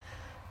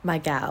my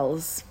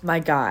gals, my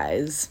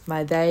guys,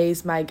 my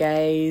theys, my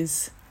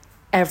gays,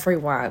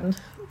 everyone.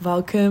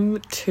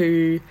 Welcome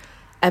to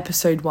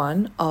episode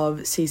 1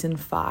 of season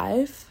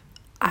 5.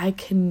 I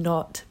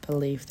cannot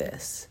believe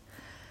this.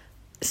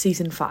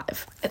 Season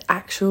 5, an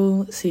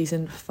actual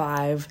season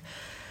 5.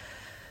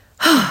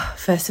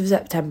 1st of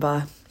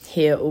September,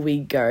 here we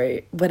go.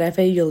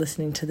 Whenever you're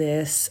listening to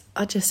this,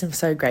 I just am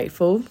so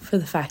grateful for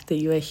the fact that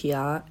you are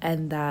here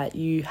and that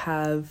you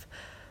have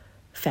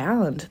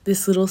found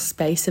this little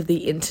space of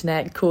the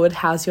internet called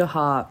How's Your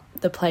Heart,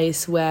 the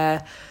place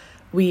where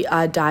we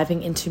are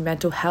diving into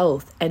mental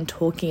health and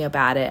talking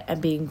about it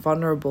and being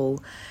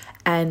vulnerable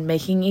and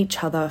making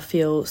each other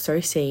feel so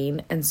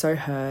seen and so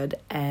heard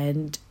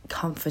and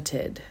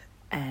comforted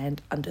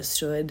and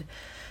understood,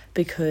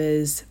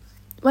 because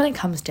when it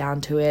comes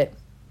down to it,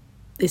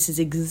 this is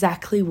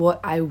exactly what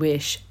I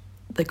wish,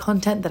 the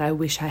content that I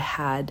wish I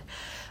had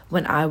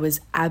when I was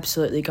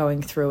absolutely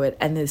going through it.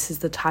 And this is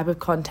the type of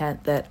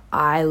content that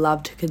I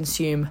love to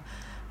consume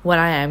when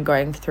I am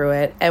going through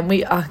it. And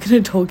we are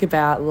going to talk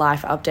about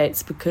life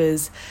updates,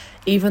 because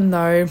even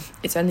though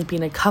it's only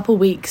been a couple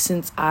weeks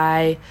since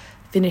I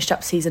finished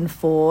up season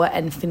 4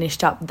 and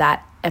finished up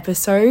that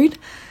episode,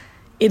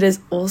 it has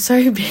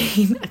also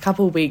been a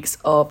couple weeks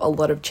of a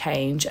lot of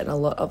change and a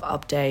lot of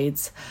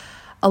updates,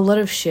 a lot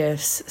of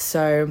shifts.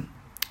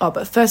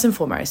 But first and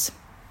foremost,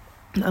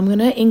 I'm going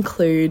to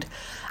include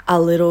a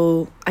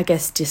little,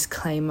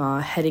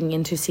 disclaimer heading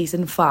into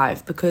season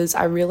 5, because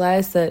I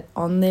realize that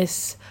on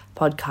this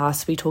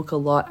podcast, we talk a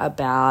lot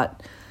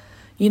about,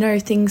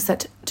 things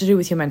that to do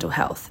with your mental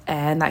health,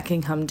 and that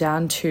can come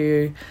down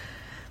to,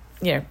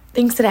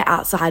 things that are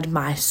outside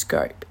my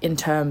scope in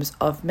terms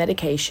of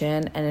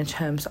medication and in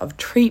terms of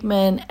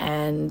treatment.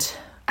 And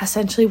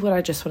essentially what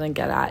I just want to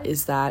get at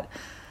is that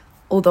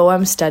although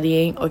I'm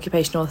studying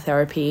occupational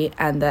therapy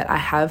and that I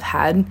have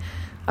had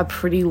a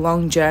pretty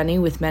long journey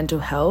with mental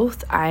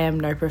health, I am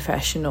no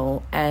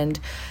professional, and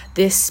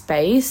this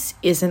space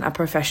isn't a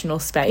professional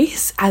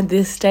space at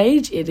this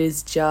stage. It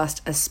is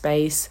just a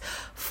space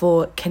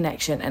for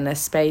connection and a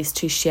space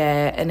to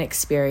share an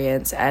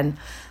experience. And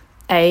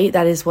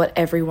that is what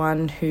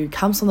everyone who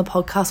comes on the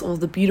podcast, all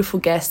the beautiful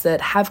guests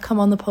that have come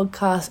on the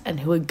podcast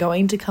and who are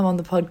going to come on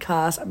the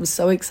podcast, I'm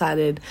so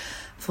excited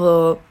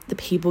for the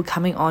people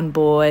coming on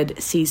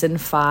board season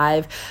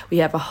 5. We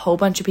have a whole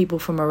bunch of people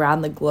from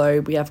around the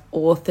globe. We have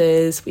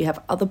authors, we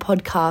have other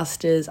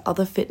podcasters,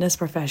 other fitness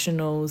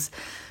professionals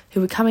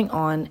who are coming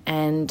on,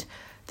 and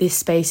this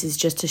space is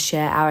just to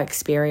share our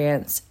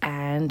experience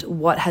and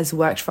what has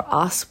worked for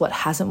us, what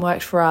hasn't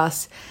worked for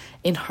us,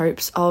 in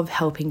hopes of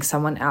helping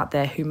someone out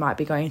there who might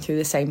be going through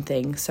the same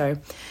thing. So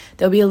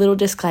there'll be a little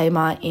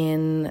disclaimer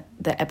in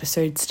the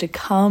episodes to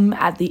come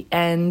at the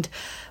end,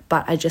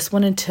 but I just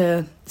wanted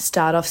to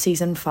start off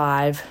season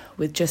 5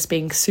 with just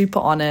being super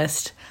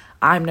honest.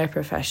 I'm no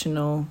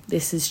professional.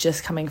 This is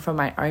just coming from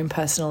my own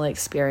personal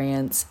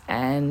experience,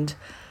 and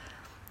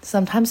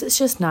sometimes it's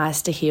just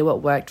nice to hear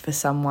what worked for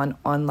someone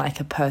on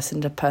like a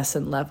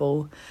person-to-person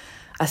level,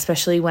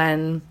 especially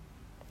when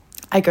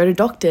I go to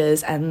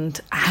doctors and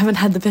I haven't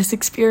had the best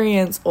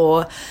experience,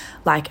 or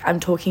like I'm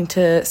talking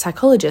to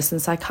psychologists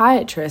and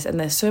psychiatrists and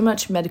there's so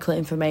much medical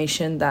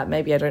information that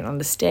maybe I don't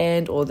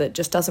understand or that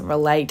just doesn't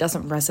relate,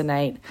 doesn't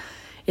resonate.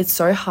 It's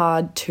so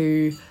hard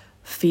to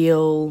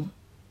feel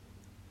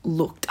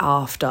looked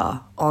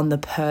after on the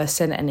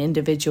person and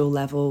individual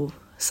level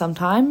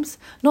sometimes,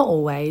 not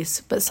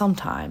always, but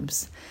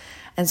sometimes.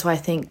 And so I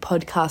think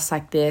podcasts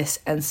like this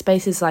and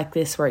spaces like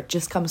this where it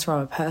just comes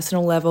from a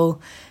personal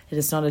level, it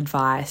is not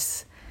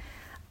advice,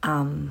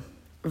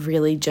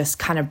 really just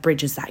kind of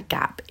bridges that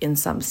gap in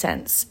some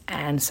sense.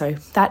 And so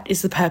that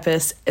is the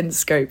purpose and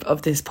scope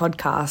of this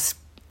podcast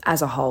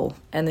as a whole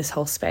and this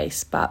whole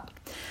space. But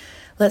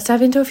let's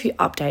dive into a few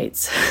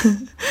updates.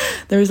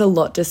 There is a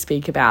lot to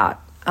speak about.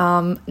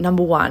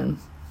 Number 1,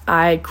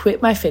 I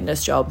quit my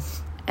fitness job,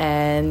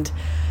 and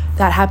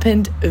that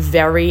happened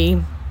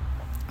very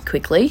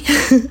quickly.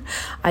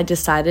 I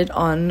decided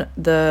on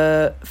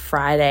the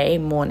Friday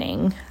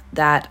morning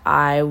that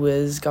I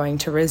was going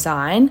to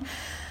resign.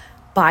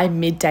 By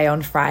midday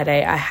on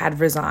Friday, I had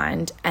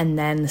resigned, and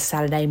then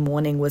Saturday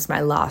morning was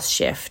my last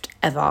shift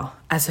ever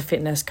as a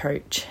fitness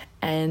coach.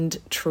 And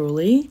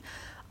truly,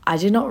 I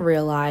did not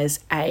realize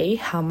A,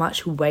 how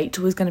much weight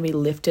was going to be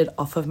lifted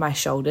off of my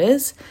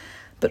shoulders,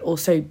 but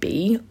also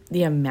B,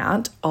 the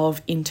amount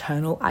of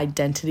internal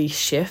identity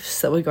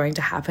shifts that were going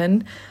to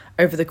happen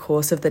over the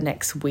course of the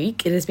next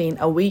week. It has been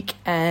a week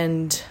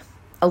and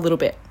a little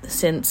bit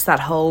since that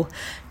whole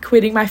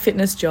quitting my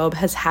fitness job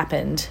has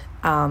happened.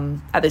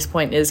 At this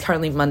point, it is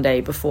currently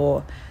Monday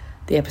before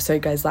the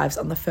episode goes live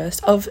on the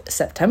 1st of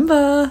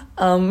September.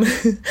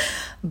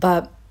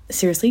 But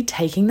seriously,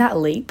 taking that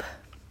leap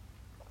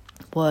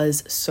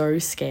was so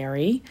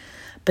scary,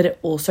 but it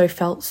also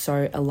felt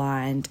so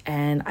aligned.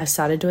 And I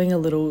started doing a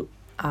little,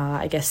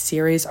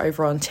 series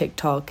over on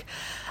TikTok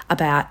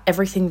about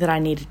everything that I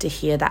needed to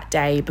hear that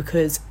day,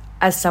 because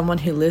as someone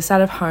who lives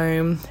out of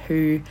home,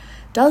 who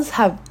does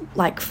have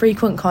like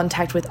frequent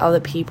contact with other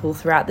people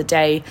throughout the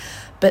day,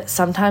 but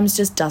sometimes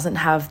just doesn't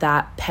have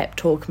that pep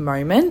talk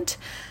moment.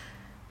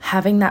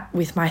 Having that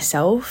with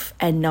myself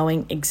and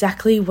knowing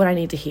exactly what I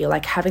need to hear,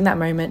 like having that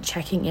moment,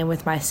 checking in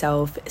with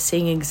myself,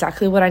 seeing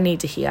exactly what I need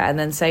to hear, and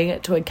then saying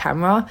it to a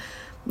camera.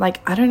 Like,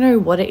 I don't know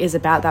what it is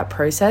about that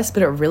process,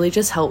 but it really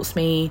just helps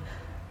me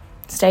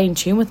stay in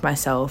tune with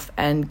myself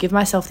and give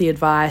myself the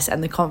advice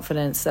and the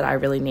confidence that I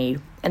really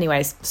need.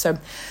 Anyways, so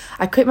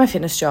I quit my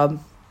fitness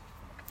job,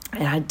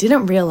 and I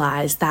didn't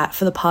realize that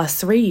for the past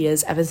 3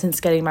 years, ever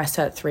since getting my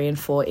Cert 3 and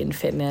 4 in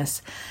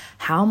fitness,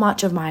 how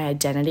much of my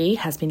identity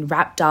has been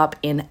wrapped up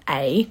in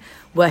A,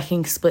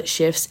 working split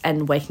shifts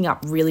and waking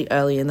up really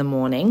early in the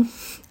morning,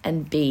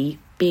 and B,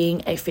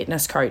 being a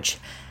fitness coach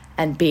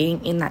and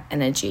being in that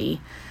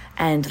energy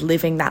and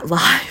living that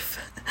life.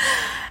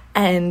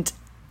 And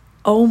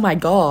oh my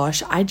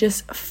gosh, I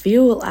just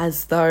feel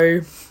as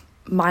though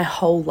my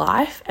whole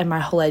life and my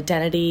whole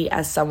identity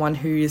as someone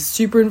who is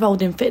super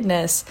involved in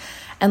fitness,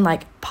 and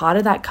like part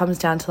of that comes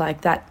down to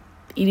like that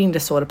eating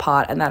disorder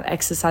part and that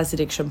exercise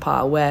addiction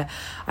part, where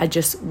I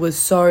just was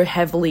so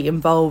heavily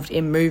involved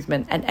in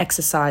movement and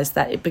exercise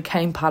that it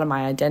became part of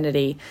my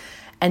identity.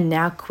 And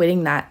now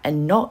quitting that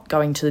and not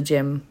going to the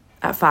gym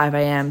at 5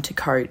 a.m. to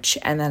coach,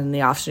 and then in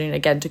the afternoon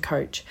again to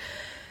coach.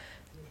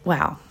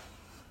 Wow,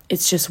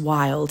 it's just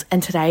wild.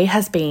 And today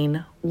has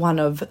been one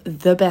of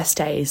the best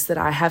days that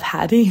I have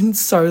had in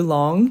so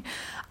long.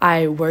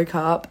 I woke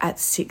up at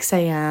 6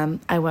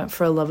 a.m. I went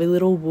for a lovely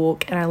little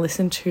walk, and I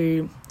listened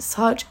to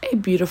such a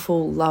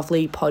beautiful,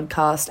 lovely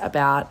podcast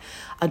about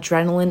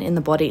adrenaline in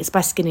the body. It's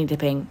by Skinny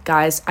Dipping.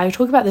 Guys, I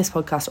talk about this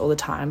podcast all the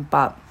time,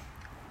 but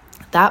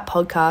that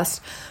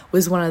podcast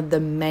was one of the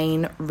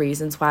main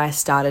reasons why I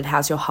started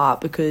How's Your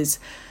Heart, because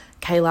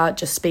Kayla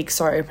just speaks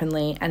so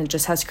openly and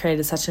just has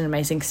created such an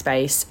amazing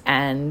space.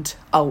 And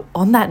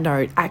on that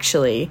note,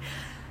 actually,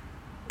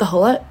 the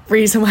whole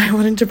reason why I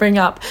wanted to bring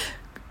up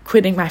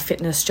quitting my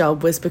fitness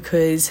job was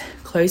because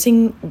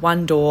closing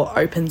one door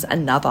opens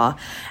another.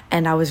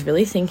 And I was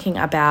really thinking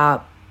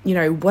about, you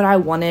know, what I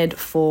wanted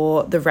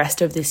for the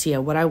rest of this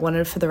year, what I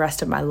wanted for the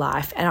rest of my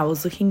life. And I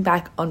was looking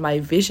back on my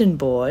vision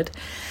board,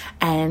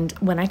 and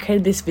when I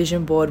created this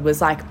vision board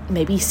was like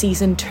maybe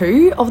season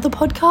 2 of the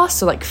podcast,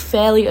 so like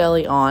fairly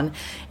early on.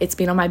 It's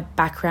been on my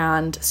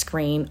background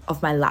screen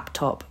of my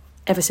laptop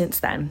ever since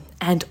then,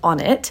 and on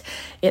it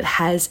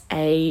has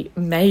a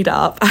made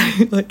up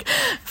like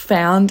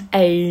found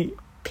a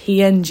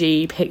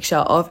PNG picture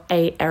of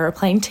a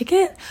aeroplane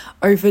ticket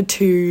over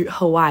to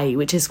Hawaii,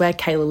 which is where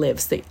Kayla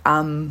lives, the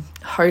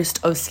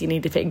host of Skinny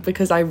Dipping,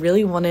 because I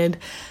really wanted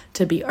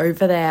to be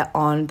over there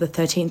on the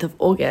 13th of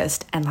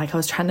August, and like I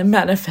was trying to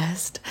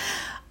manifest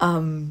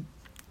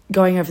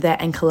going over there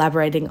and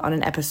collaborating on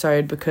an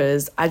episode,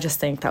 because I just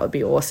think that would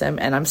be awesome.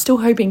 And I'm still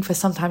hoping for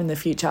some time in the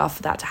future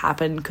for that to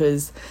happen,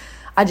 because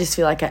I just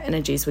feel like our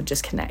energies would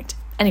just connect.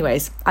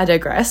 Anyways, I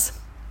digress.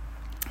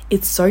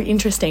 It's so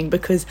interesting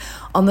because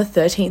on the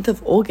 13th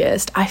of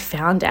August, I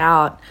found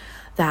out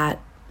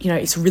that, you know,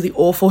 it's really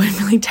awful and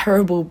really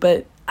terrible,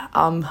 but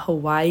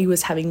Hawaii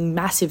was having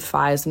massive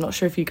fires. I'm not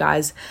sure if you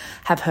guys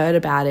have heard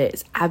about it.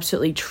 It's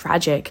absolutely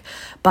tragic,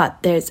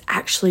 but there's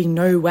actually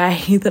no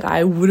way that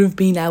I would have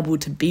been able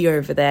to be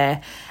over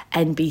there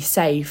and be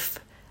safe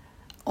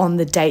on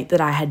the date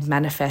that I had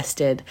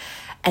manifested.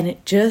 And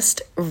it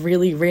just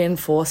really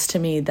reinforced to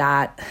me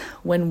that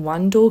when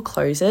one door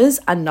closes,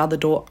 another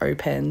door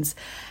opens.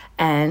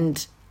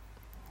 And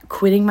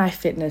quitting my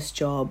fitness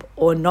job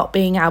or not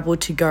being able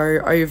to go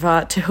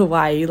over to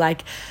Hawaii,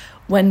 like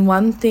when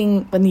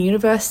the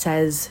universe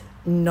says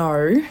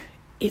no,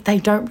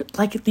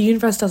 the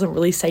universe doesn't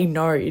really say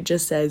no. It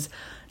just says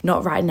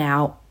not right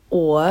now,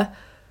 or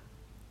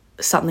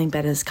something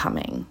better is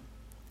coming.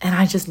 And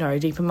I just know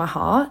deep in my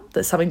heart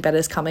that something better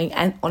is coming.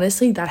 And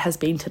honestly, that has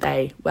been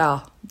today.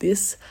 Wow,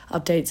 this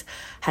update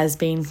has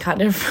been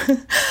kind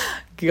of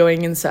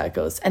going in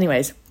circles.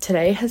 Anyways,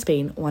 today has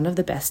been one of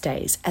the best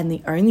days. And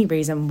the only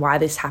reason why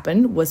this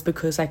happened was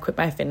because I quit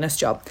my fitness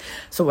job.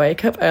 So I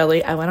woke up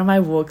early, I went on my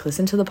walk,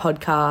 listened to the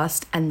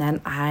podcast, and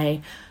then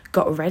I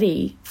got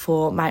ready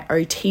for my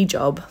OT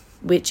job,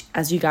 which,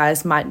 as you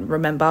guys might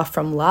remember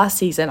from last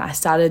season, I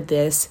started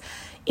this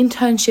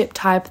internship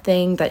type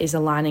thing that is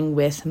aligning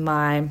with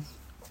my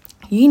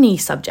uni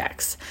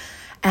subjects.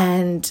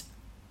 And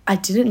I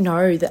didn't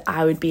know that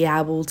I would be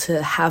able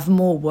to have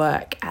more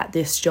work at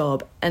this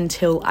job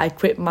until I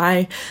quit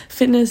my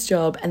fitness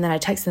job. And then I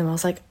texted them, I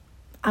was like,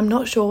 I'm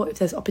not sure if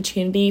there's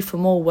opportunity for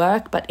more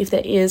work, but if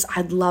there is,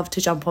 I'd love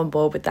to jump on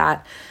board with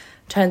that.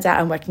 Turns out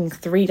I'm working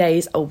 3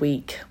 days a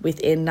week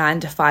within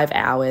 9 to 5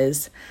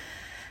 hours.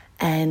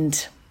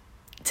 And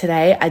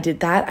today I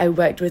did that. I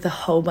worked with a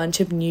whole bunch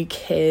of new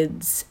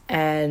kids,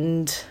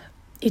 and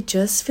it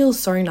just feels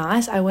so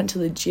nice. I went to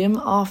the gym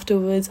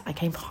afterwards. I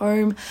came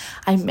home,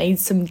 I made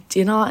some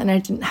dinner, and I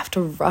didn't have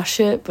to rush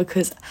it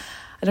because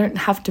I don't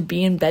have to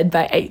be in bed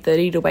by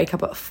 8:30 to wake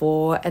up at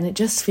 4. And it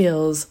just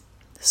feels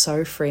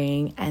so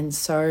freeing and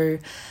so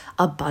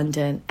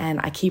abundant. And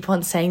I keep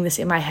on saying this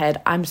in my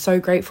head, I'm so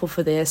grateful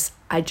for this.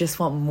 I just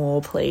want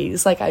more,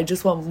 please. Like, I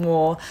just want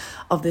more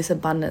of this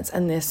abundance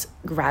and this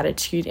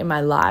gratitude in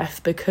my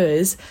life,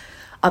 because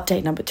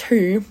update number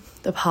 2,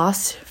 the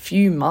past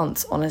few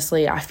months,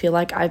 honestly, I feel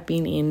like I've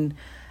been in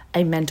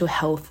a mental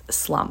health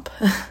slump.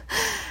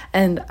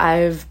 And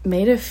I've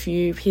made a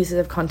few pieces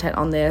of content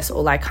on this,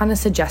 or like kind of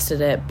suggested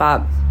it,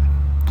 but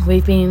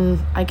I've been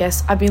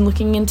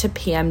looking into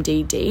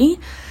PMDD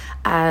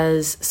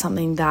as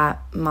something that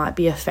might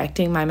be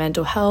affecting my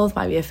mental health,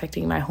 might be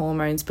affecting my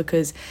hormones,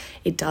 because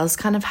it does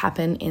kind of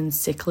happen in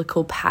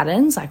cyclical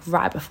patterns, like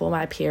right before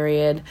my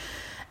period.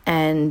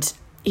 And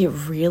it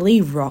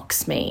really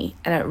rocks me,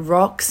 and it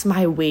rocks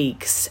my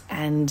weeks.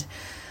 And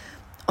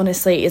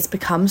honestly, it's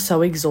become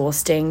so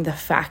exhausting, the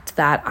fact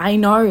that I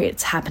know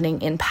it's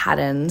happening in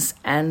patterns,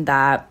 and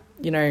that,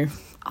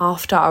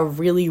 after a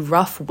really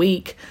rough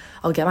week,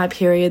 I'll get my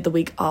period. The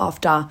week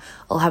after,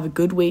 I'll have a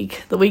good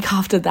week. The week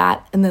after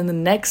that, and then the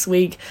next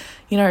week,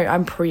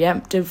 I'm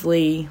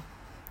preemptively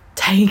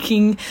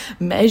taking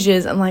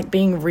measures and like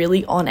being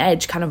really on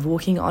edge, kind of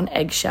walking on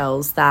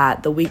eggshells,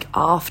 that the week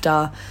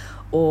after,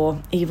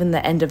 or even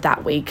the end of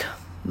that week,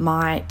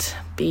 might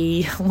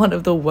be one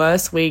of the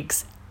worst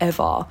weeks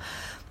ever.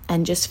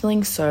 And just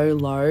feeling so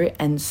low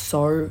and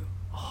so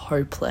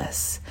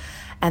hopeless.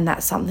 And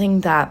that's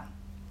something that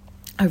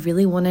I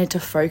really wanted to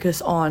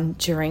focus on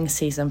during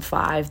season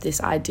 5,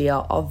 this idea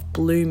of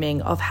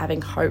blooming, of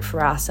having hope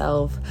for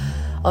ourselves,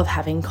 of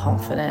having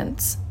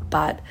confidence.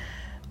 But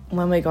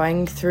when we're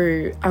going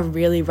through a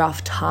really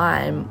rough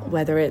time,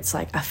 whether it's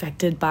like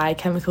affected by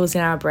chemicals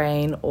in our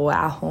brain or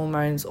our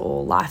hormones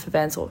or life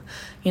events, or,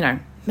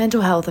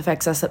 mental health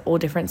affects us at all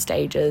different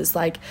stages,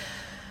 like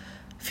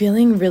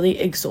feeling really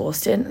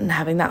exhausted and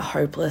having that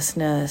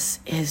hopelessness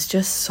is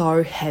just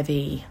so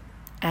heavy.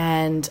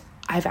 And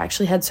I've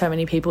actually had so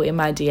many people in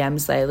my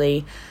DMs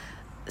lately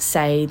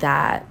say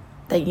that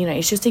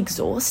it's just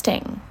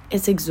exhausting.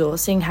 It's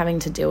exhausting having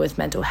to deal with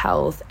mental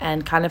health,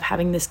 and kind of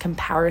having this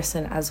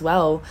comparison as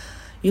well.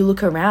 You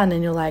look around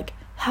and you're like,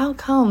 how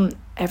come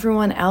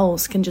everyone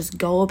else can just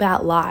go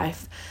about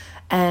life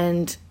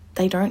and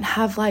they don't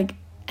have like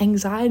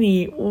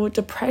anxiety or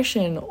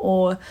depression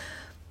or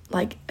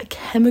like a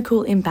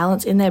chemical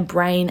imbalance in their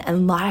brain,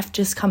 and life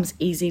just comes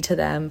easy to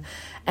them?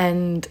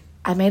 And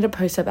I made a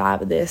post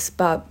about this,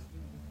 but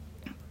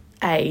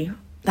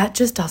that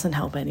just doesn't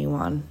help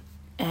anyone.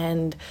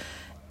 And,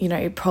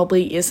 it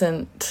probably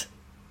isn't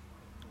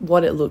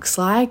what it looks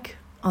like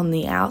on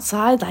the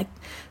outside. Like,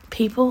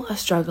 people are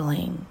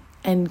struggling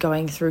and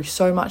going through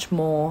so much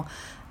more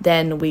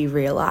than we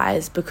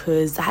realize,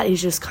 because that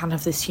is just kind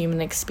of this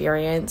human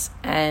experience.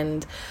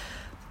 And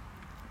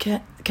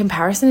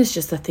comparison is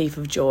just the thief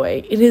of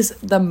joy. It is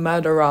the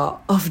murderer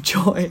of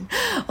joy.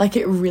 Like,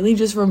 it really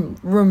just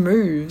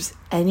removes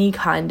any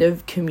kind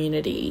of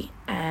community.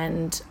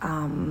 And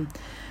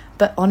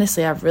but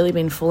honestly, I've really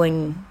been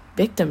falling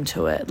victim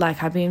to it.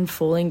 Like, I've been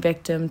falling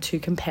victim to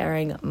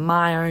comparing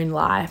my own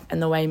life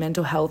and the way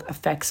mental health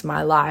affects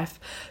my life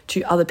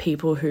to other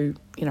people who,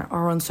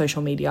 are on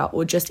social media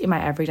or just in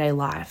my everyday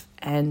life.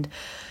 And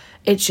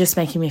it's just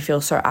making me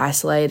feel so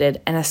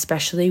isolated. And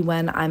especially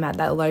when I'm at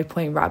that low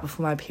point right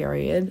before my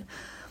period,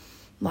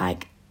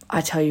 like,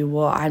 I tell you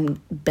what,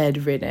 I'm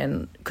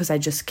bedridden because I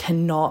just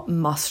cannot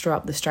muster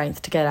up the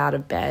strength to get out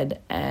of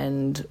bed.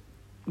 And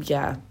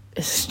yeah,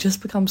 it's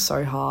just become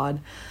so hard.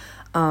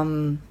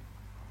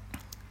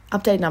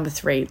 Update number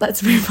 3,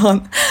 let's move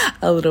on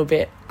a little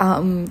bit.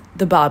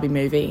 The Barbie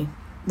movie,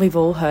 we've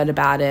all heard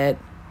about it.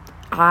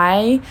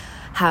 I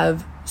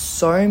have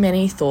so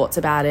many thoughts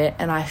about it,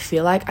 and I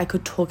feel like I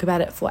could talk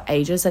about it for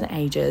ages and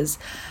ages,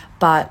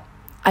 but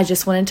I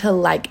just wanted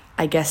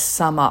to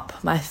sum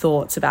up my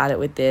thoughts about it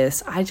with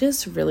this. I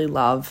just really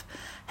love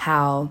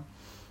how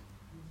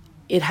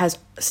it has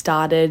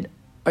started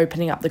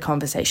opening up the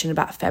conversation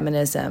about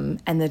feminism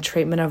and the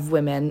treatment of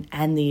women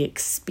and the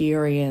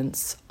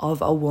experience of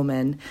a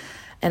woman.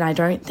 And I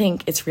don't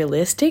think it's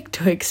realistic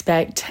to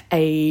expect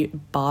a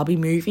Barbie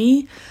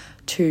movie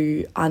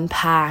to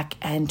unpack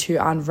and to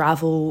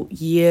unravel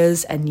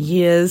years and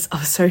years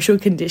of social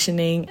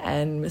conditioning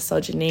and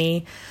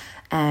misogyny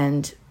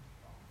and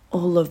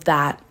all of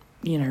that,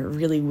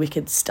 really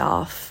wicked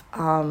stuff.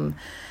 But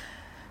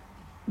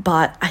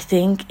I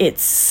think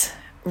it's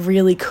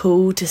really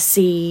cool to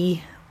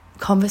see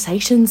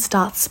conversations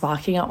start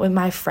sparking up with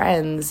my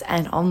friends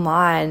and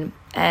online.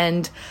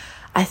 And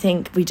I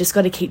think we just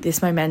got to keep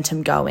this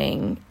momentum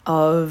going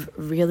of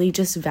really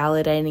just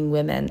validating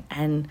women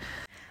and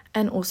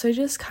also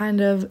just kind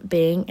of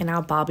being in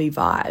our Barbie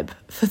vibe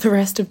for the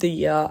rest of the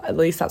year. At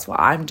least that's what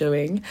I'm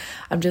doing.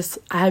 I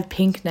have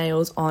pink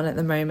nails on at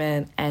the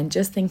moment, and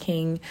just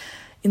thinking,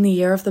 in the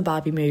year of the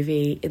Barbie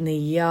movie, in the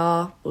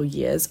year or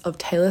years of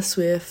Taylor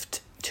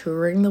Swift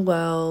touring the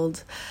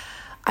world,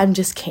 I'm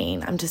just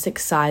keen. I'm just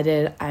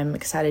excited. I'm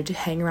excited to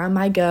hang around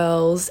my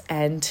girls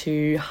and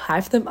to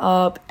hype them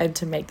up and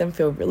to make them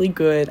feel really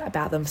good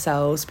about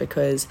themselves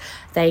because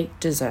they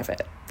deserve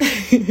it.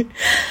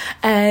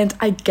 And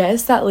I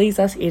guess that leads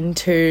us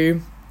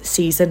into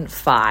season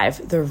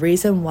 5. The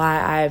reason why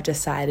I've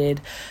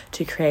decided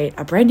to create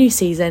a brand new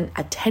season,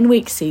 a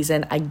 10-week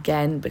season,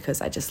 again,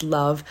 because I just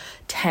love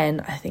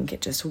 10. I think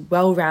it's just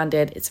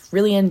well-rounded. It's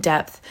really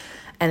in-depth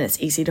and it's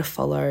easy to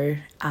follow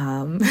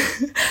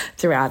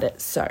throughout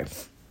it. So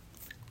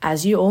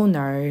as you all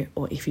know,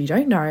 or if you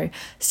don't know,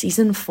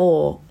 season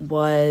 4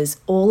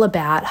 was all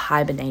about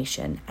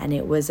hibernation, and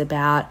it was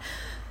about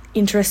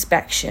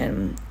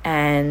introspection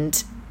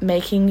and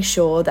making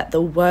sure that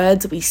the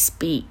words we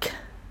speak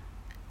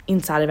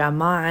inside of our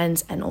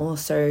minds and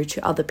also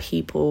to other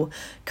people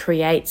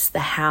creates the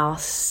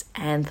house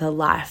and the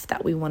life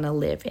that we want to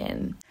live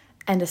in.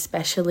 And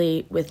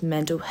especially with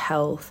mental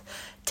health,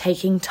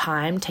 taking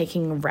time,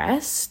 taking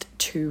rest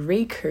to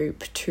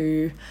recoup,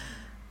 to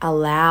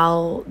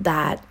allow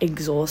that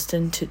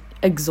exhaustion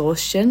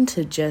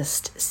to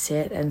just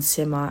sit and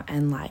simmer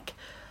and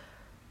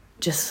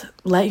just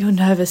let your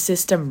nervous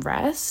system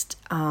rest.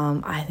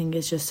 I think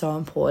it's just so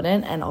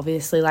important. And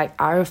obviously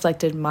I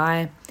reflected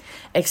my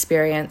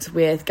experience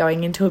with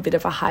going into a bit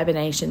of a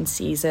hibernation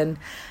season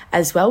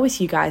as well with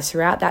you guys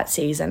throughout that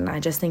season. I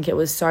just think it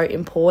was so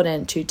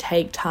important to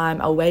take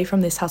time away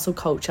from this hustle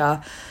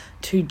culture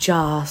to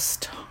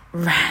just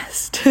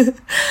rest.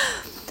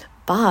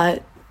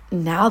 But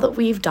now that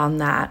we've done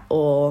that,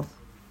 or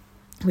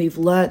we've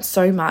learnt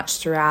so much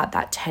throughout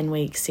that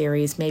 10-week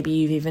series, maybe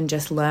you've even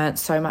just learnt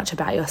so much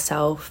about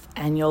yourself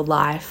and your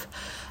life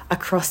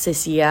across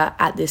this year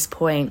at this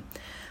point,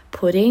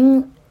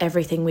 putting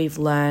everything we've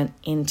learned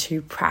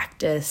into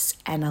practice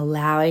and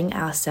allowing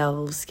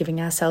ourselves, giving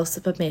ourselves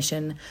the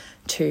permission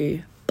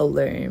to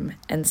bloom.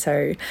 And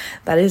so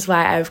that is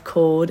why I've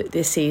called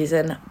this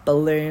season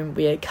Bloom.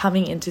 We are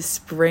coming into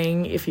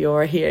spring if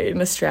you're here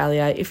in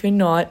Australia. If you're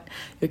not,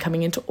 you're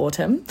coming into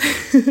autumn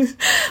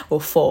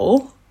or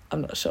fall.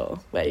 I'm not sure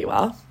where you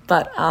are,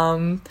 but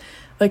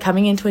we're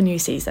coming into a new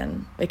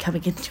season. We're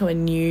coming into a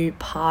new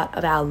part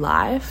of our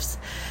lives.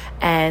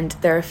 And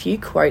there are a few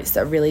quotes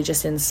that really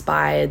just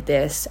inspired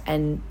this,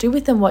 and do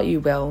with them what you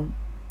will,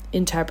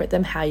 interpret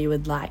them how you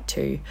would like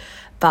to.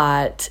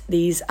 But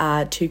these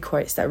are 2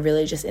 quotes that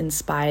really just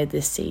inspired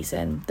this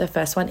season. The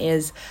first one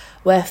is,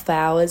 "Where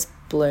flowers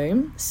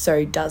bloom,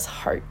 so does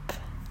hope."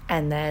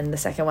 And then the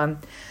second one,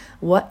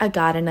 "What a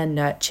gardener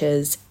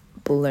nurtures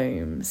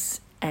blooms."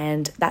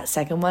 And that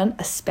second one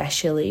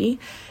especially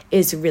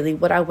is really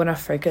what I want to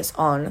focus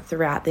on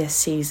throughout this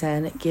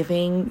season,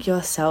 giving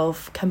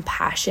yourself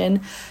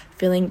compassion,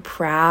 feeling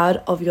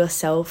proud of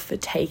yourself for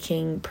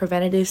taking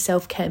preventative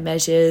self-care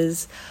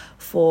measures,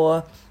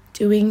 for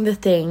doing the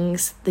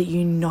things that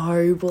you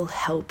know will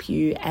help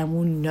you and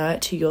will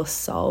nurture your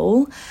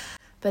soul,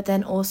 but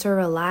then also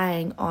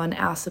relying on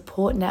our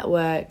support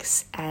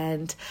networks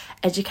and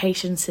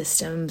education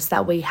systems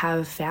that we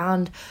have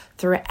found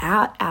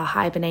throughout our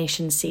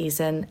hibernation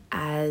season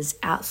as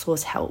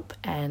outsource help.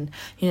 And,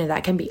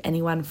 that can be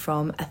anyone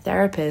from a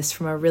therapist,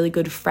 from a really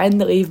good friend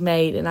that we've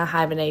made in our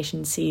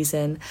hibernation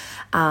season,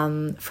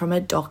 from a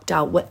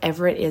doctor,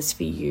 whatever it is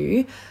for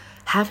you,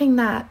 having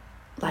that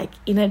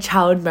inner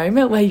child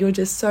moment where you're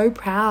just so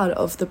proud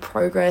of the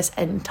progress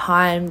and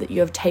time that you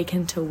have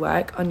taken to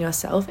work on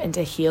yourself and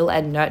to heal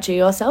and nurture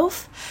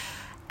yourself,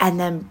 and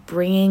then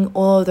bringing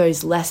all of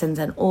those lessons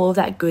and all of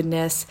that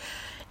goodness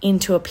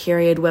into a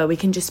period where we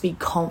can just be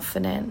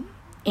confident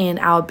in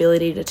our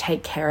ability to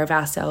take care of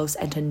ourselves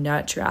and to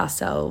nurture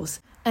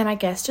ourselves. And I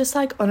guess just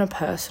on a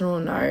personal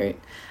note,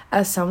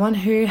 as someone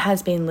who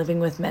has been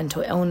living with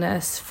mental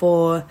illness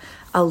for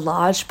a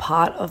large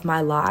part of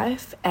my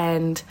life,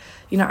 and,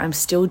 I'm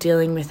still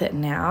dealing with it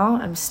now,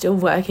 I'm still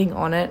working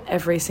on it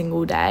every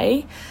single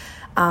day,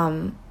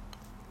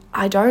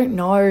 I don't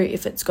know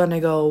if it's going to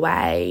go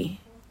away,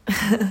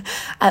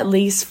 at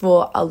least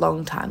for a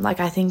long time.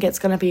 I think it's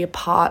going to be a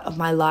part of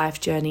my life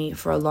journey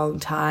for a long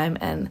time.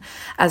 And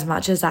as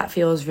much as that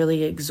feels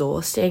really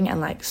exhausting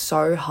and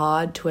so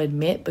hard to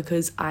admit,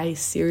 because I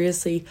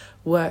seriously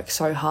work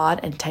so hard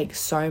and take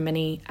so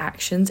many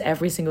actions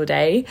every single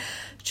day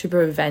to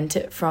prevent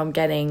it from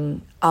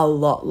getting a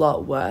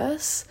lot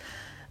worse.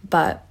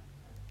 But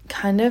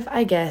kind of,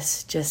 I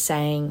guess, just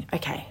saying,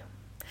 okay,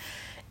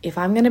 if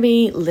I'm going to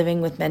be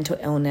living with mental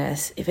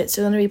illness, if it's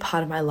going to be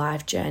part of my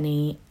life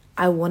journey,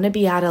 I want to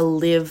be able to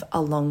live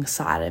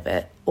alongside of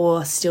it,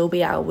 or still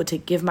be able to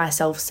give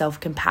myself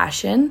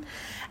self-compassion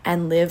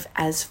and live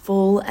as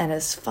full and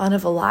as fun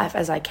of a life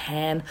as I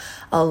can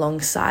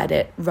alongside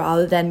it,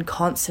 rather than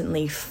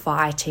constantly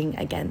fighting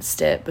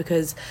against it.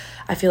 Because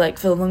I feel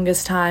for the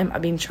longest time,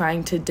 I've been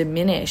trying to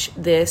diminish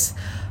this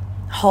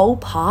whole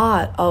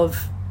part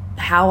of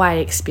how I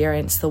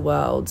experience the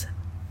world.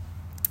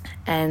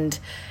 And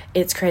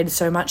it's created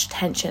so much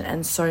tension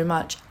and so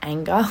much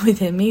anger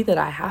within me that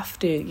I have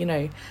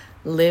to,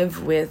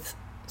 live with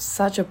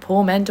such a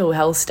poor mental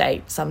health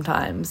state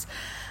sometimes.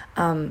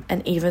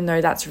 And even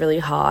though that's really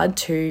hard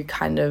to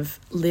kind of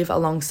live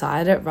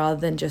alongside it rather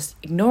than just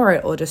ignore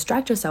it or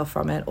distract yourself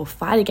from it or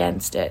fight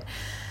against it,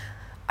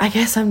 I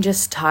guess I'm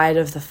just tired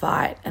of the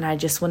fight, and I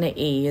just want to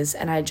ease,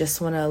 and I just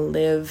want to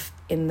live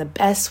in the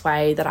best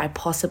way that I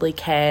possibly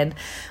can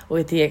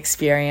with the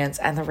experience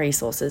and the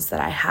resources that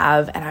I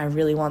have. And I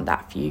really want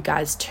that for you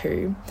guys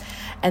too.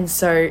 And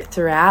so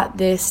throughout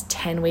this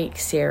 10-week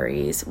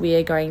series, we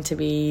are going to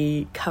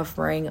be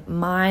covering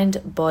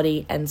mind,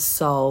 body, and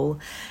soul,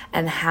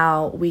 and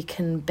how we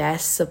can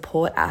best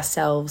support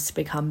ourselves to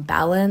become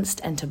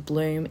balanced and to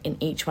bloom in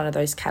each one of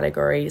those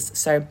categories.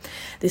 So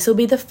this will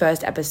be the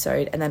first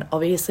episode, and then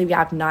obviously we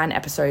have 9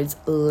 episodes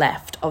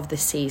left of the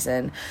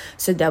season.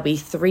 So there'll be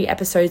 3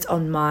 episodes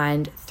on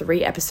mind,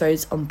 3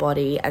 episodes on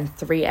body, and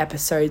 3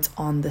 episodes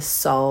on the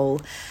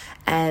soul.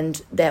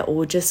 And they're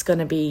all just going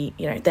to be,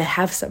 they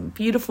have some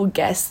beautiful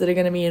guests that are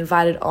going to be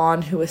invited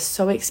on who are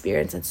so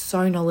experienced and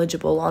so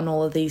knowledgeable on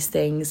all of these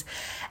things,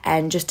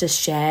 and just to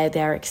share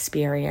their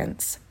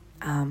experience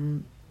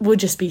will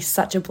just be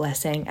such a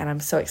blessing, and I'm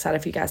so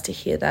excited for you guys to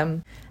hear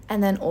them.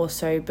 And then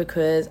also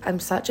because I'm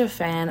such a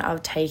fan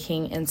of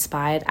taking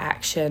inspired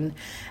action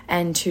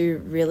and to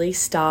really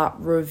start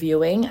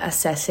reviewing,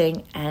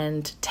 assessing,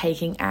 and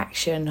taking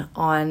action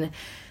on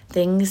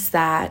things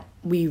that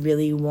we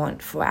really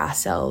want for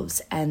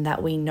ourselves and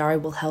that we know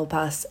will help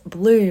us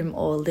bloom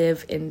or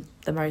live in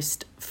the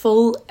most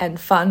full and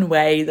fun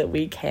way that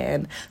we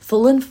can.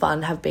 Full and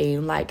fun have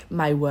been like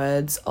my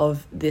words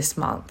of this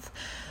month.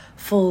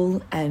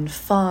 Full and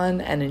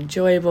fun and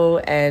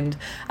enjoyable, and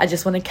I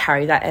just want to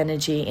carry that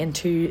energy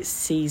into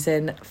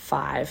season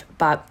 5.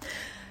 But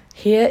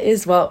here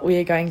is what we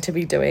are going to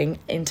be doing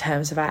in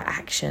terms of our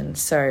action.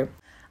 So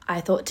I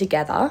thought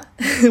together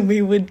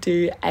we would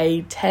do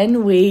a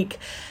 10-week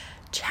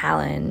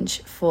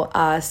challenge for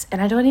us,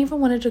 and I don't even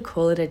wanted to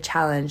call it a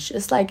challenge,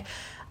 just like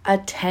a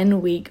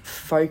 10-week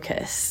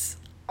focus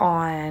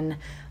on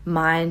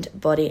mind,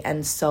 body,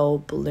 and soul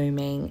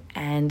blooming.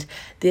 And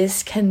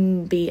this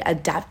can be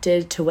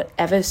adapted to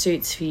whatever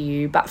suits for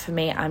you, but for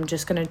me, I'm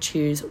just going to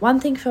choose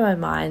one thing for my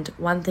mind,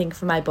 one thing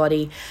for my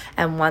body,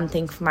 and one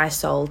thing for my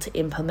soul to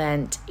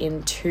implement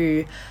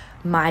into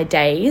my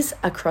days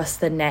across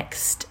the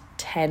next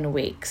 10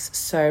 weeks.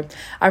 So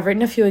I've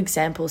written a few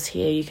examples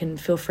here. You can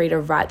feel free to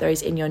write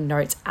those in your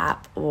notes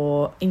app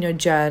or in your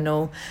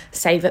journal,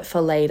 save it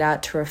for later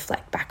to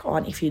reflect back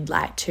on if you'd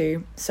like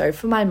to. So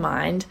for my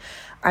mind,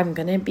 I'm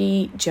going to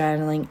be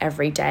journaling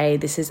every day.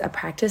 This is a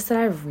practice that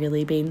I've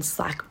really been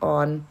slack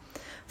on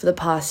for the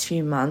past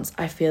few months.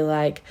 I feel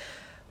like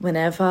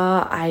whenever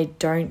I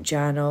don't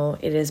journal,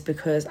 it is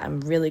because I'm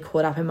really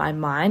caught up in my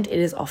mind. It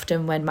is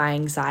often when my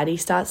anxiety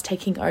starts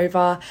taking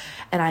over,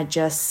 and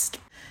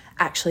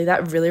actually,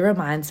 that really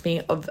reminds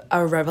me of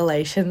a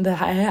revelation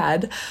that I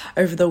had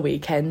over the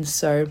weekend.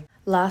 So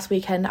last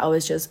weekend, I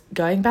was just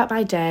going about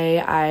my day.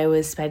 I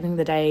was spending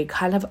the day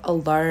kind of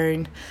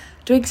alone,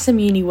 doing some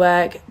uni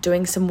work,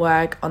 doing some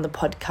work on the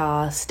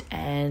podcast,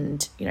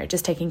 and,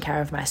 just taking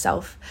care of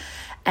myself.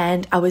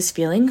 And I was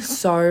feeling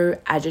so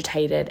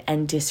agitated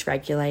and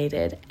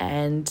dysregulated,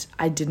 and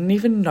I didn't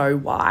even know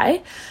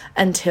why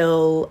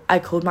until I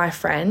called my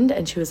friend,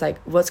 and she was like,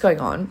 "What's going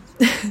on?"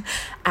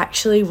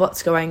 Actually,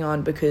 what's going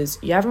on? Because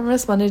you haven't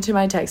responded to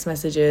my text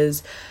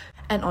messages,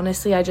 and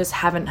honestly, I just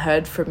haven't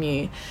heard from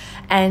you.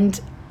 And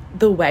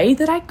the way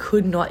that I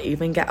could not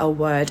even get a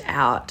word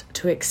out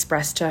to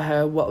express to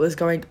her what was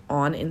going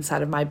on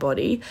inside of my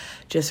body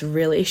just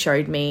really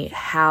showed me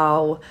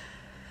how,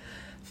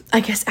 I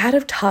guess, out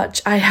of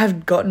touch I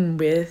have gotten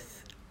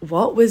with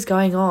what was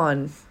going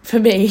on for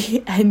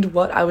me and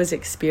what I was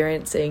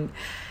experiencing,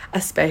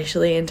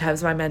 especially in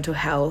terms of my mental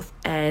health.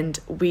 And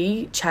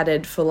we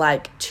chatted for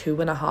like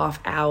 2.5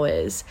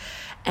 hours.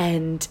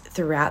 And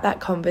throughout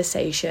that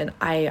conversation,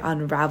 I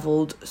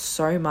unraveled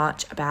so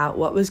much about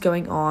what was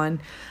going on.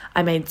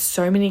 I made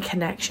so many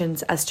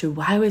connections as to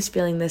why I was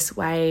feeling this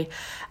way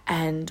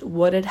and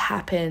what had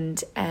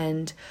happened.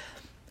 And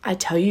I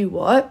tell you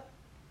what,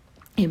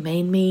 it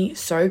made me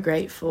so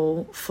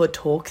grateful for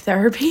talk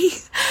therapy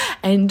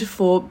and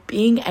for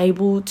being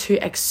able to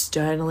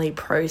externally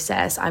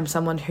process. I'm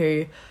someone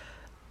who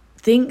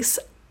thinks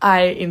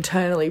I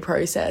internally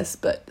process,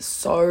 but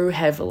so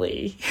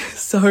heavily,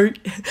 so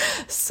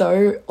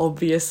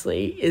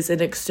obviously is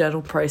an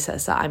external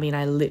processor. I mean,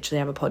 I literally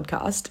have a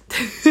podcast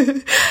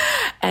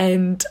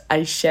and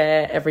I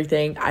share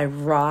everything. I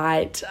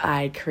write,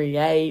 I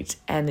create,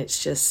 and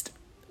it's just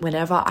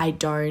whenever I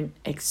don't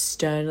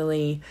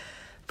externally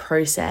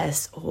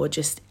process or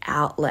just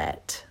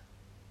outlet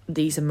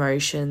these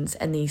emotions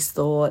and these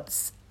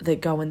thoughts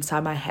that go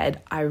inside my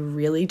head, I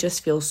really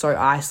just feel so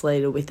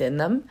isolated within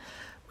them,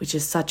 which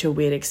is such a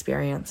weird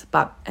experience.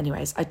 But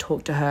anyways, I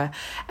talked to her,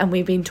 and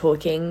we've been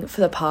talking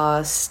for the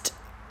past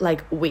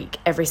week,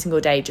 every single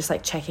day, just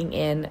checking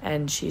in.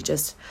 And she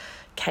just,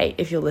 Kate,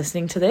 if you're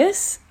listening to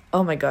this,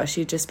 oh my gosh,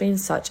 you've just been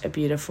such a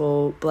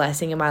beautiful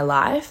blessing in my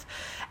life,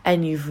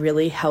 and you've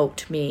really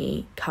helped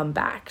me come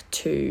back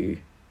to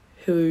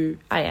who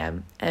I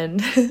am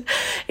and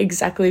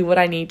exactly what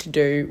I need to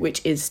do,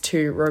 which is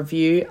to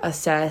review,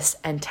 assess,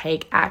 and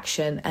take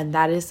action. And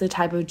that is the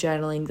type of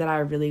journaling that I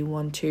really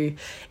want to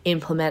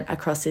implement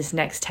across this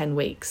next 10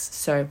 weeks.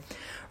 So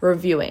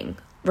reviewing,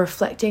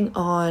 reflecting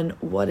on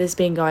what has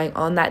been going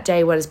on that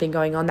day, what has been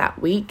going on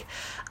that week,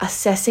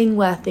 assessing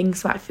where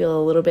things might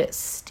feel a little bit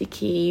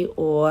sticky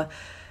or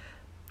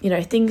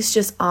things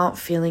just aren't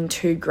feeling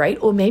too great,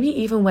 or maybe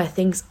even where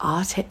things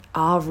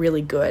are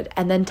really good,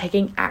 and then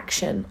taking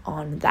action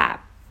on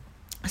that.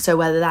 So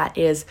whether that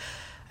is,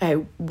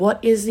 what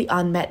is the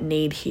unmet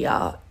need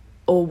here,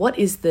 or what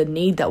is the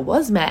need that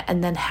was met,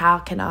 and then how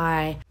can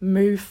I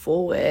move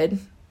forward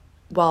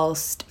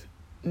whilst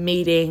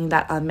meeting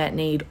that unmet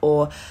need,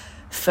 or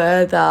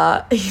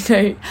further,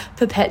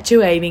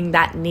 perpetuating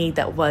that need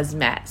that was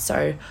met.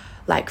 So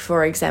like,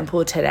 for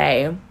example,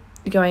 today,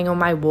 going on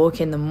my walk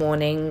in the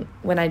morning,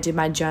 when I did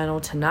my journal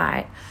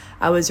tonight,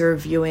 I was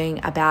reviewing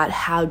about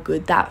how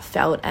good that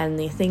felt and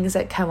the things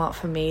that come up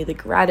for me, the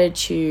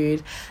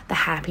gratitude, the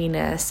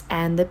happiness,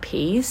 and the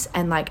peace,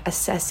 and like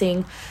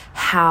assessing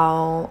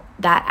how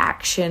that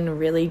action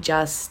really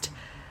just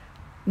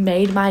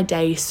made my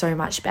day so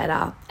much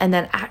better. And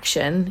then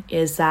action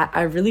is that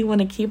I really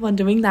want to keep on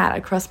doing that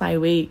across my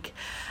week.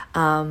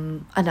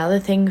 Another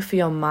thing for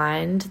your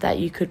mind that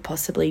you could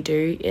possibly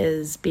do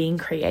is being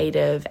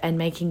creative and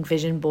making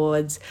vision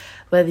boards,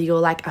 whether you're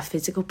like a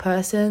physical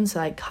person, so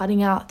like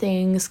cutting out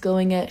things,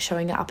 gluing it,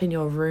 showing it up in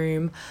your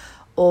room,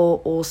 or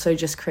also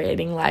just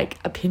creating like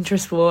a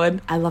Pinterest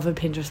board. I love a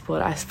Pinterest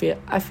board. I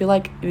feel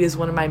like it is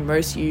one of my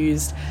most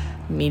used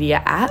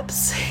media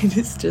apps. It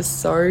is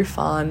just so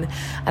fun,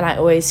 and I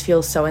always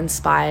feel so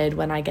inspired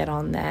when I get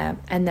on there.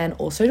 And then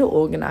also to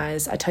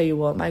organize. I tell you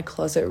what, my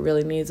closet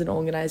really needs an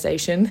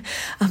organization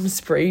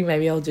spree.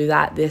 Maybe I'll do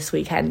that this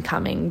weekend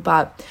coming,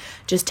 but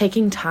just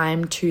taking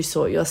time to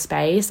sort your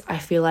space. I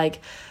feel like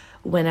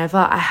whenever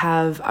I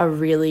have a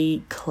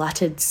really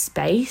cluttered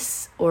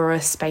space, or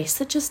a space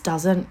that just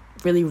doesn't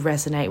really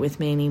resonate with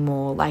me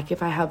anymore, like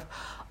if I have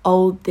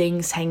old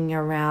things hanging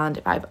around,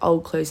 if I have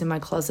old clothes in my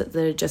closet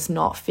that are just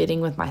not fitting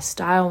with my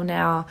style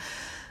now,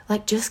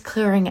 like just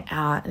clearing it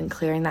out and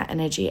clearing that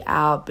energy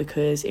out,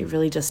 because it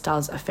really just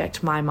does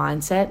affect my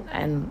mindset,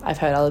 and I've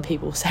heard other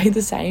people say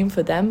the same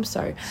for them.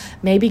 So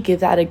maybe give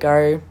that a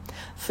go.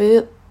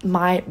 For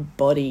my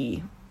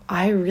body,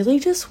 I really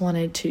just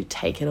wanted to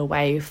take it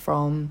away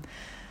from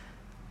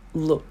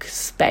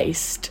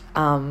looks-based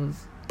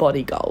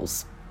body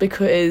goals,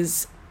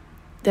 because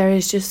there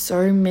is just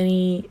so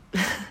many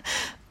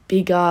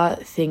bigger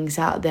things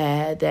out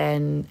there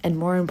and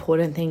more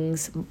important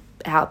things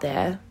out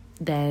there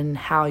than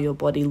how your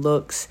body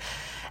looks.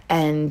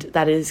 And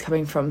that is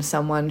coming from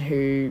someone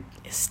who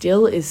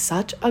still is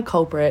such a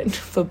culprit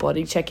for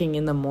body checking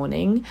in the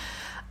morning.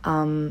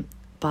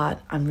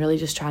 But I'm really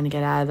just trying to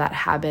get out of that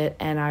habit,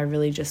 and I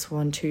really just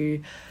want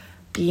to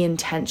be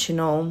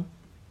intentional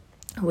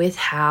with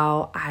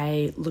how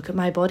I look at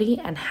my body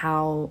and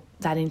how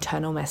that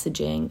internal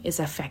messaging is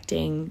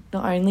affecting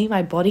not only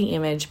my body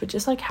image, but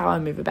just like how I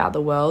move about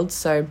the world.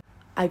 So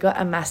I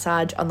got a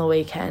massage on the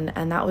weekend,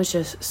 and that was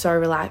just so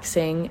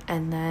relaxing.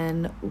 And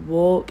then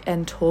walk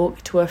and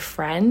talk to a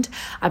friend.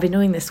 I've been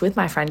doing this with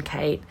my friend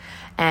Kate,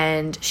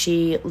 and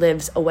she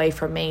lives away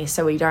from me,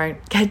 so we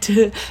don't get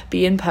to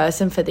be in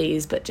person for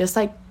these, but just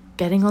like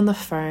getting on the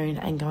phone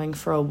and going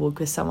for a walk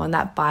with someone,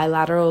 that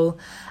bilateral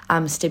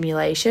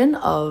stimulation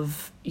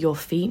of your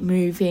feet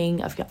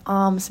moving, of your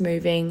arms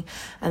moving,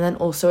 and then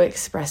also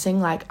expressing,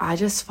 like, I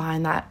just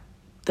find that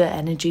the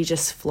energy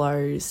just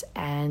flows,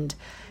 and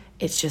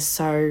it's just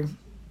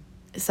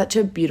such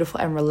a beautiful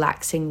and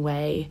relaxing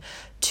way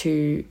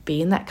to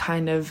be in that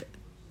kind of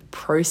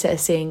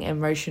processing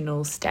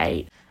emotional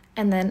state.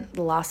 And then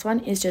the last one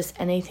is just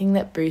anything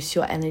that boosts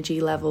your energy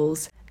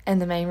levels.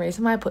 And the main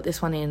reason why I put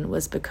this one in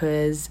was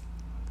because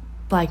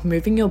like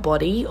moving your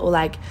body, or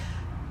like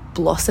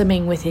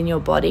blossoming within your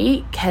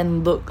body,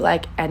 can look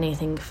like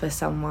anything for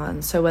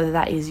someone. So whether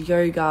that is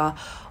yoga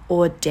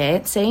or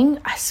dancing,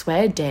 I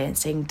swear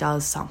dancing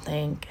does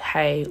something.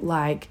 Hey,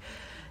 like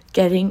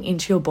getting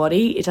into your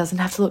body, it doesn't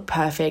have to look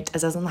perfect, it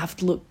doesn't have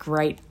to look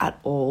great at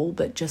all,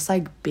 but just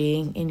like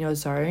being in your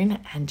zone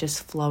and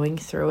just flowing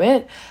through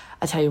it,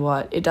 I tell you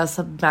what, it does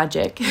some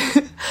magic.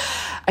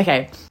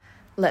 Okay,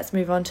 let's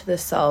move on to the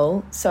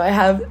soul. So I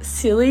have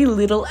silly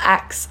little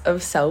acts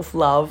of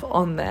self-love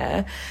on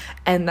there,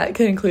 and that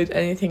can include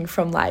anything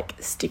from like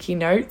sticky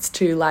notes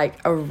to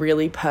like a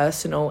really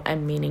personal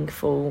and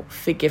meaningful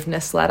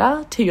forgiveness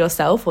letter to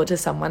yourself or to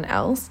someone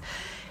else.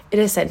 It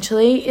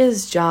essentially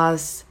is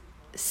just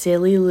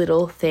silly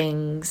little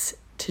things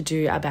to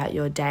do about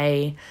your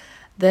day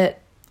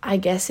that, I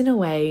guess in a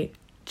way,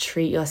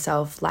 treat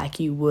yourself like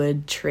you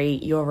would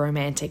treat your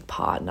romantic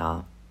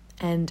partner.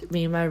 And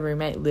me and my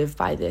roommate live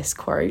by this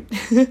quote.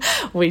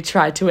 We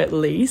try to, at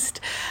least.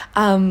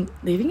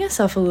 Leaving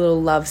yourself a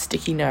little love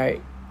sticky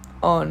note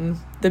on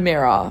the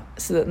mirror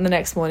so that the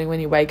next morning when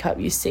you wake up,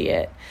 you see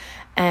it.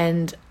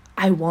 And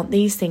I want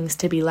these things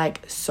to be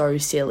like so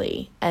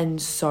silly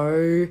and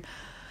so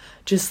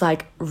just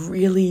like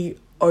really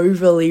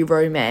overly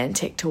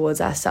romantic towards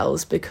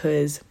ourselves,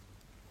 because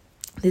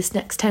this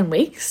next 10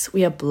 weeks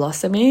we are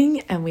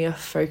blossoming and we are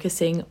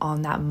focusing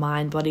on that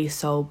mind, body,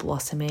 soul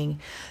blossoming.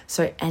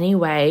 So any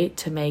way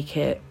to make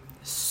it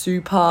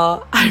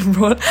super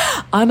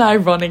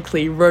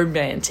unironically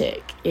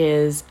romantic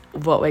is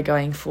what we're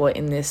going for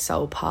in this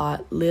soul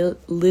part.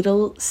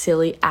 Little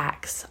silly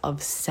acts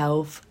of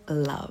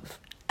self-love.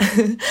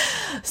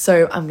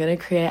 So I'm going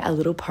to create a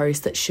little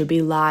post that should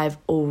be live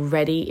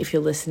already if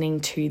you're listening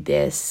to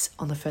this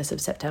on the 1st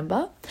of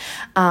September.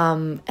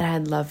 And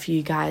I'd love for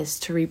you guys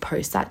to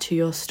repost that to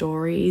your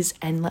stories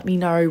and let me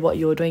know what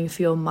you're doing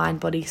for your mind,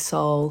 body,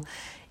 soul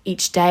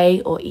each day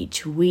or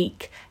each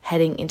week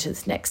heading into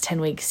this next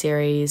 10-week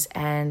series.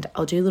 And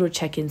I'll do little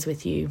check-ins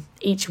with you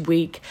each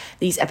week.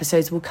 These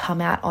episodes will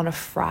come out on a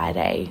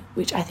Friday,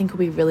 which I think will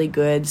be really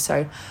good.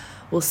 So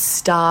we'll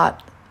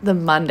start the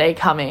Monday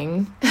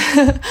coming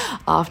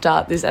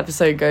after this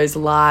episode goes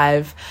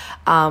live.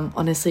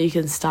 Honestly, you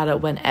can start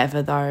it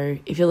whenever though.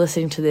 If you're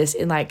listening to this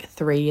in like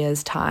 3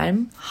 years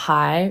time,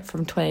 hi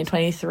from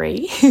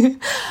 2023.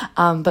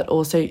 But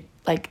also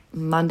like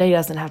Monday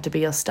doesn't have to be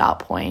your start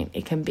point.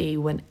 It can be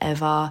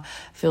whenever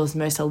feels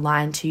most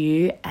aligned to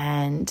you,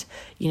 and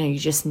you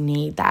just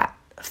need that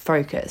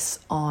focus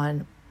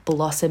on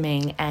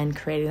blossoming and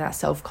creating that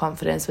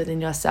self-confidence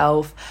within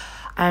yourself.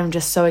 I'm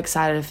just so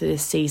excited for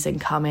this season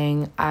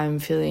coming. I'm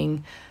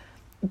feeling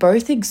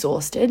both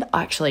exhausted.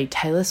 Actually,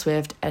 Taylor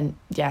Swift, and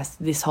yes,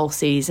 this whole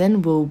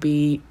season will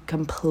be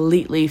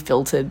completely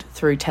filtered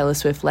through Taylor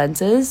Swift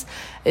lenses.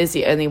 Is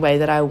the only way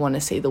that I want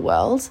to see the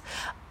world.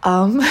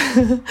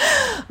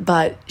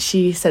 But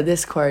she said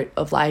this quote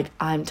of like,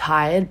 I'm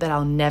tired, but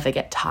I'll never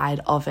get tired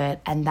of it.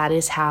 And that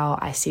is how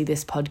I see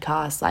this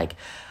podcast. Like,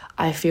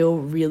 I feel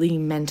really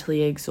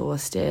mentally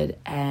exhausted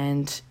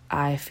and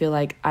I feel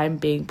like I'm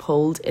being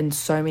pulled in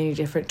so many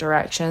different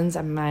directions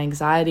and my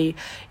anxiety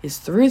is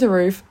through the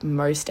roof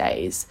most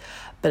days,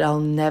 but I'll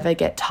never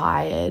get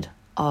tired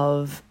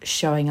of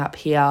showing up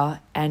here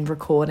and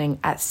recording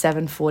at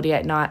 7:40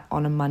 at night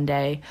on a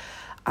Monday,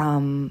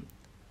 and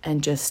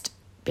just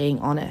being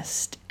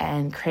honest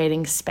and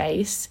creating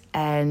space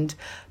and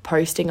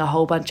posting a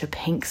whole bunch of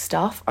pink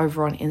stuff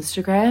over on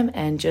Instagram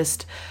and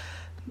just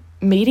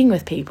meeting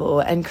with people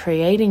and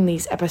creating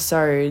these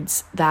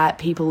episodes that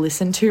people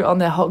listen to on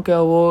their hot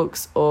girl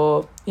walks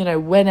or,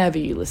 whenever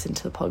you listen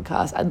to the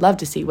podcast. I'd love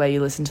to see where you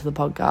listen to the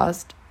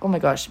podcast. Oh my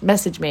gosh,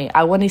 message me.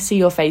 I want to see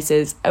your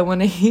faces. I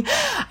want to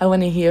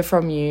hear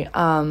from you.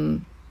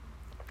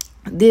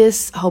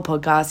 This whole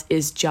podcast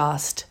is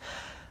just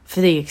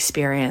for the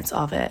experience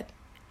of it.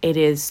 It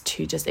is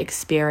to just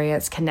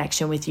experience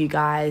connection with you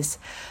guys,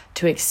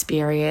 to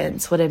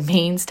experience what it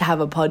means to have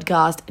a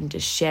podcast and to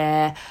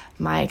share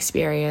my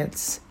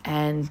experience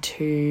and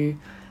to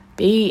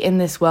be in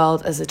this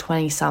world as a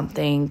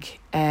 20-something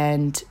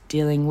and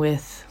dealing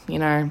with,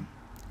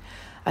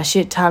 a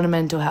shit ton of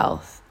mental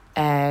health.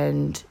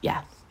 And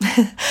yeah.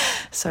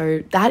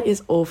 So that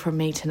is all from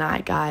me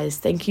tonight, guys.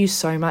 Thank you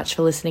so much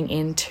for listening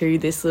in to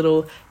this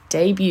little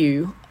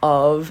debut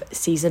of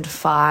season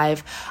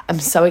 5. I'm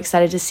so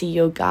excited to see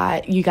you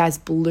guys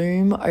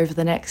bloom over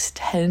the next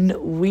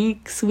 10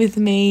 weeks with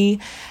me,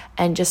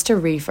 and just to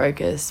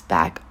refocus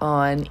back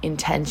on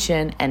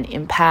intention and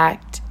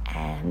impact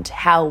and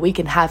how we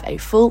can have a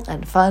full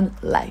and fun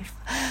life.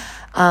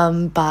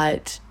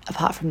 But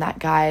apart from that,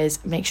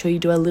 guys, make sure you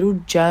do a little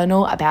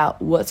journal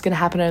about what's going to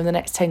happen over the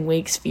next 10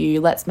 weeks for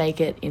you. Let's make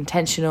it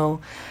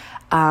intentional.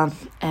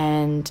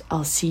 And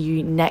I'll see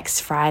you next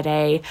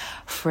Friday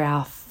for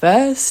our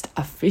first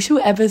official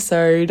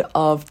episode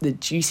of the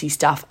juicy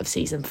stuff of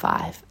season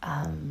 5.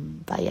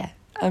 But yeah,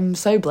 I'm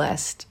so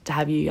blessed to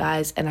have you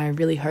guys, and I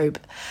really hope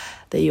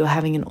that you're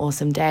having an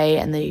awesome day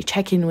and that you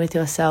check in with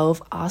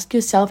yourself. Ask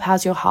yourself,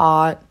 how's your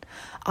heart?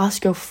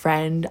 Ask your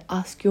friend,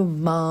 ask your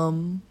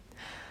mum,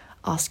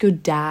 ask your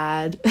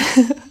dad,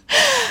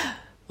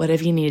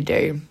 whatever you need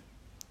to do.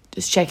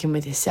 Just check in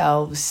with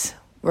yourselves.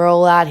 We're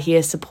all out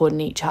here supporting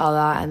each other,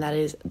 and that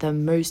is the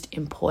most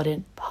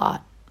important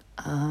part.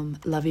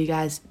 Love you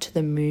guys to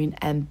the moon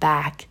and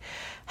back.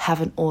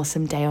 Have an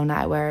awesome day or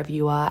night wherever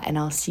you are, and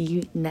I'll see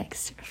you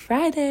next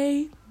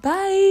Friday.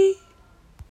 Bye.